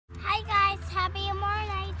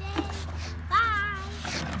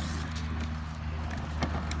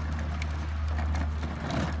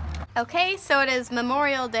Okay, so it is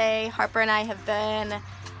Memorial Day. Harper and I have been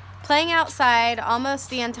playing outside almost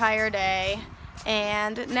the entire day,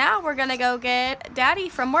 and now we're gonna go get Daddy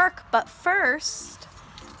from work, but first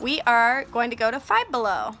we are going to go to Five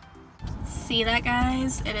Below. See that,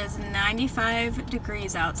 guys? It is 95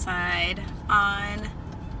 degrees outside on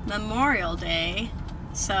Memorial Day,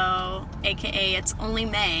 so aka it's only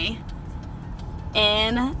May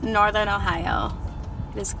in Northern Ohio.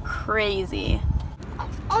 It is crazy.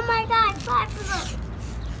 Oh my God, Five Below.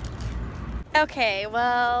 Okay,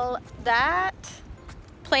 well, that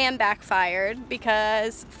plan backfired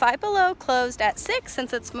because Five Below closed at 6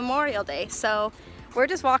 since it's Memorial Day. So we're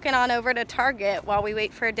just walking on over to Target while we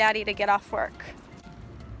wait for Daddy to get off work.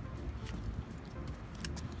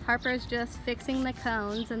 Harper's just fixing the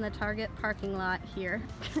cones in the Target parking lot here.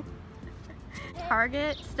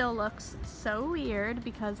 Target still looks so weird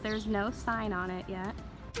because there's no sign on it yet.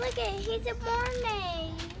 Look at, he's a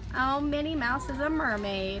mermaid. Oh, Minnie Mouse is a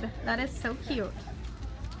mermaid. That is so cute.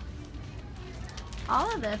 All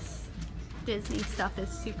of this Disney stuff is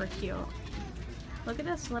super cute. Look at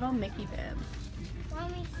this little Mickey bib. Let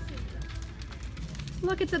me see.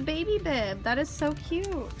 Look, it's a baby bib. That is so cute.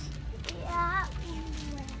 Yeah.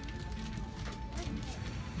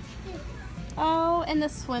 Oh, and the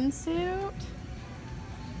swimsuit.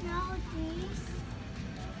 No, these.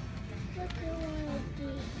 Look at one of these.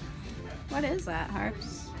 What is that,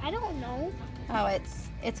 Harps? I don't know. Oh, it's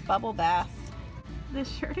bubble bath. This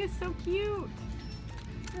shirt is so cute.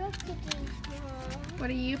 Look at these, Mom. What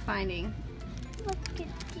are you finding? Look at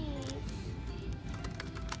these.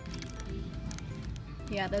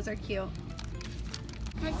 Yeah, those are cute.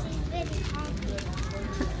 Because he's really hungry.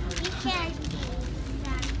 He can't eat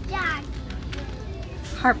that dog.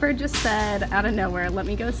 Harper just said out of nowhere, let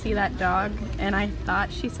me go see that dog, and I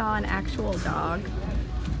thought she saw an actual dog.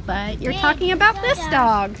 But you're talking about this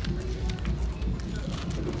dog.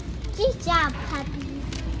 Good job, puppy.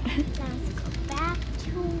 Let's go back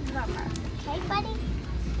to rubber. Okay, buddy?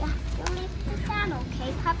 Yeah, don't make the sound,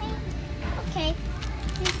 okay, puppy? Okay,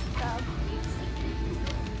 let's go.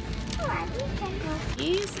 Alright, we can go.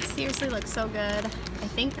 These seriously look so good. I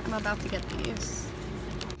think I'm about to get these.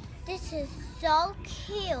 This is so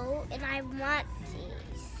cute, and I want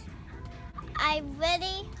these. I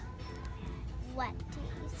really want these.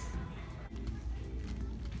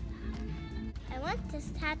 I want this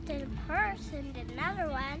tattooed purse and another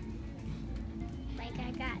one. Like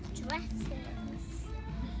I got dresses.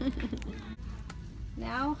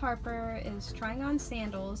 Now Harper is trying on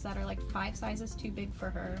sandals that are like 5 sizes too big for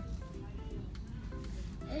her.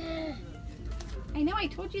 I know, I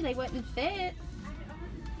told you they wouldn't fit.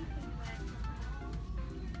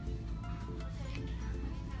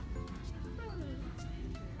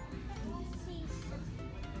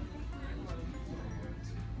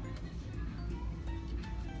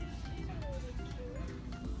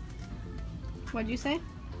 What'd you say?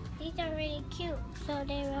 These are really cute, so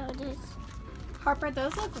they wrote this. Harper,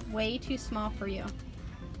 those look way too small for you.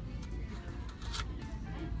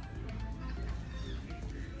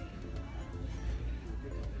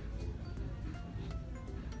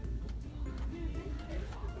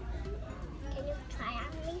 Can you try on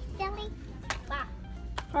me, silly? Wow.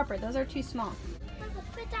 Harper, those are too small. Look,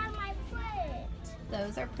 fit on my foot.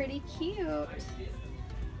 Those are pretty cute.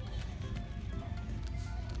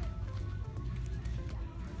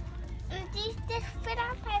 These just fit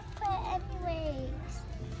on my foot anyways.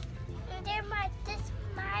 And they're my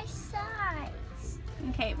size.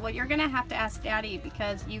 Okay, well you're gonna have to ask Daddy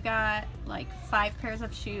because you got like 5 pairs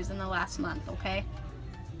of shoes in the last month, okay?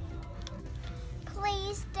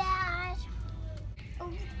 Please, Dad. Oh,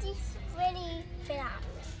 these really fit on me.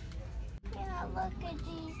 Yeah, look at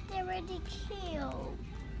these. They're really cute.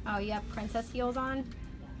 Oh, you have princess heels on?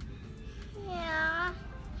 Yeah.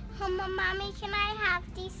 Mommy, can I have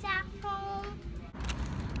these at home?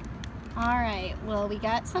 Alright, well we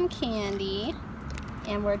got some candy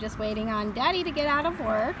and we're just waiting on Daddy to get out of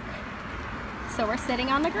work. So we're sitting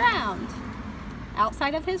on the ground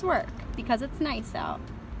outside of his work because it's nice out.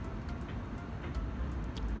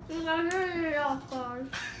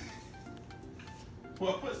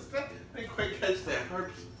 What was that? I didn't quite catch that,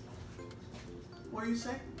 Harps. What do you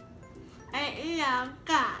say? I eat all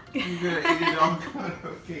gone. You're gonna eat it all gone?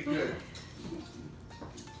 Okay, good.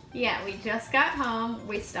 Yeah, we just got home.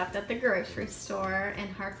 We stopped at the grocery store and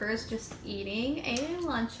Harper's just eating a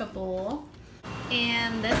Lunchable.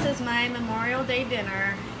 And this is my Memorial Day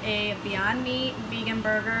dinner. A Beyond Meat vegan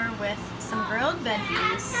burger with some grilled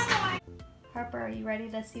veggies. Harper, are you ready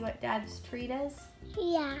to see what Dad's treat is?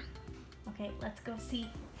 Yeah. Okay, let's go see.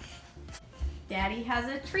 Daddy has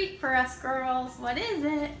a treat for us girls. What is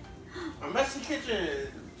it? A messy kitchen.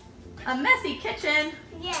 A messy kitchen?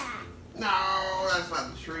 Yeah. No, that's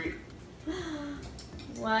not the treat.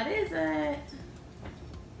 What is it?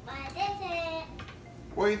 What is it?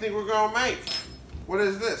 What do you think we're gonna make? What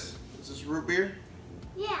is this? Is this root beer?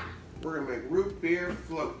 Yeah. We're gonna make root beer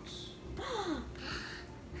floats.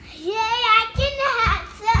 Yay, I can have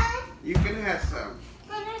some. You can have some.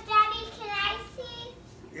 Daddy, can I see?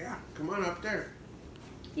 Yeah, come on up there.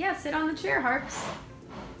 Yeah, sit on the chair, Harps.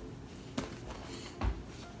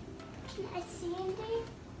 Can I see, Andy?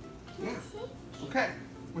 Can Yeah. I see? Okay.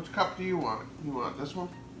 Which cup do you want? You want this one?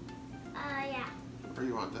 Yeah. Or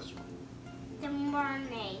you want this one? The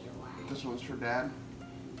mermaid one. This one's for Dad?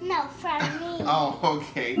 No, from me. Oh,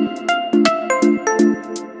 okay.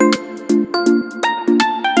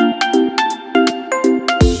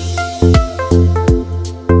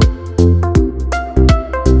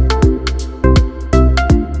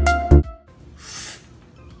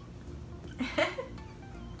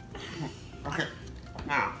 Okay,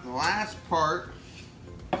 now the last part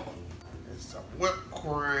is the whipped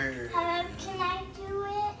cream. Can I do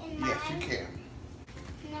it in mine? Yes, you can.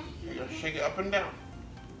 Can I You're gonna shake it up and down.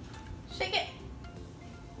 Shake it.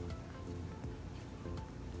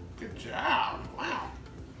 Good job. Wow.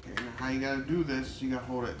 Okay, now how you gotta do this, you gotta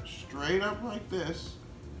hold it straight up like this.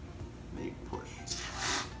 Then you push.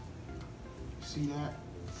 See that?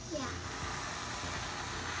 Yeah.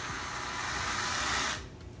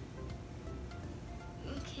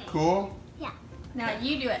 Okay. Cool? Yeah. Now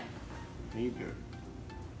you do it. Now you do it.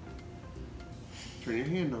 Turn your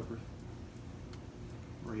hand over.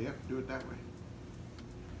 Or yep, do it that way.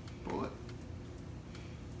 Pull it.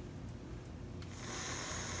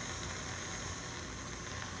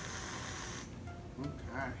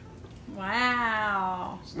 Okay.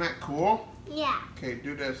 Wow. Isn't that cool? Yeah. Okay,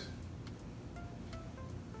 do this.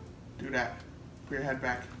 Do that. Put your head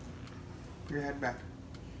back. Put your head back.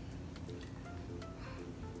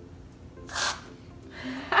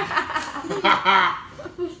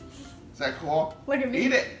 Is that cool? Look at me.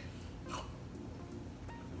 Eat it.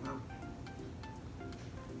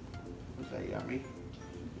 Was that yummy? You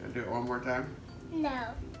gonna do it one more time? No.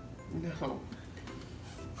 No.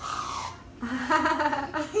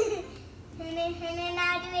 And then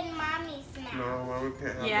I'll do it in Mommy's mouth. No, Mommy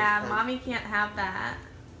can't have Yeah, this kind. Mommy can't have that.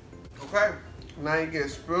 Okay, now you get a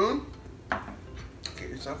spoon. Get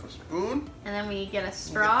yourself a spoon. And then we get a Get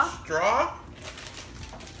straw. a straw.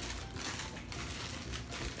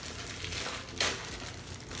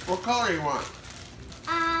 What color you want?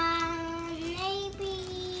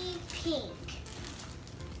 Maybe pink.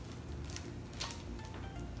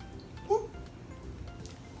 Whoop.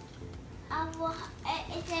 Well,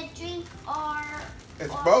 it's a drink or...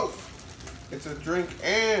 It's or- both. It's a drink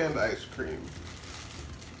and ice cream.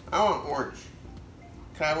 I want orange.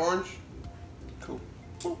 Can I have orange? Cool.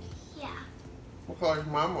 Yeah. What color does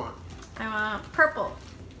Mom want? I want purple.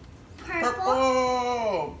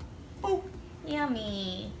 Purple. Boop.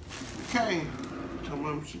 Yummy. Okay. Tell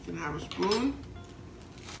Mom she can have a spoon.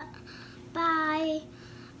 Bye.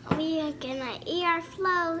 We are gonna eat our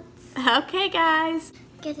floats. Okay, guys.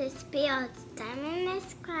 Get this video, time and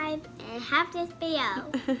subscribe and have this video.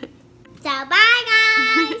 So bye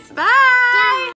guys. Bye.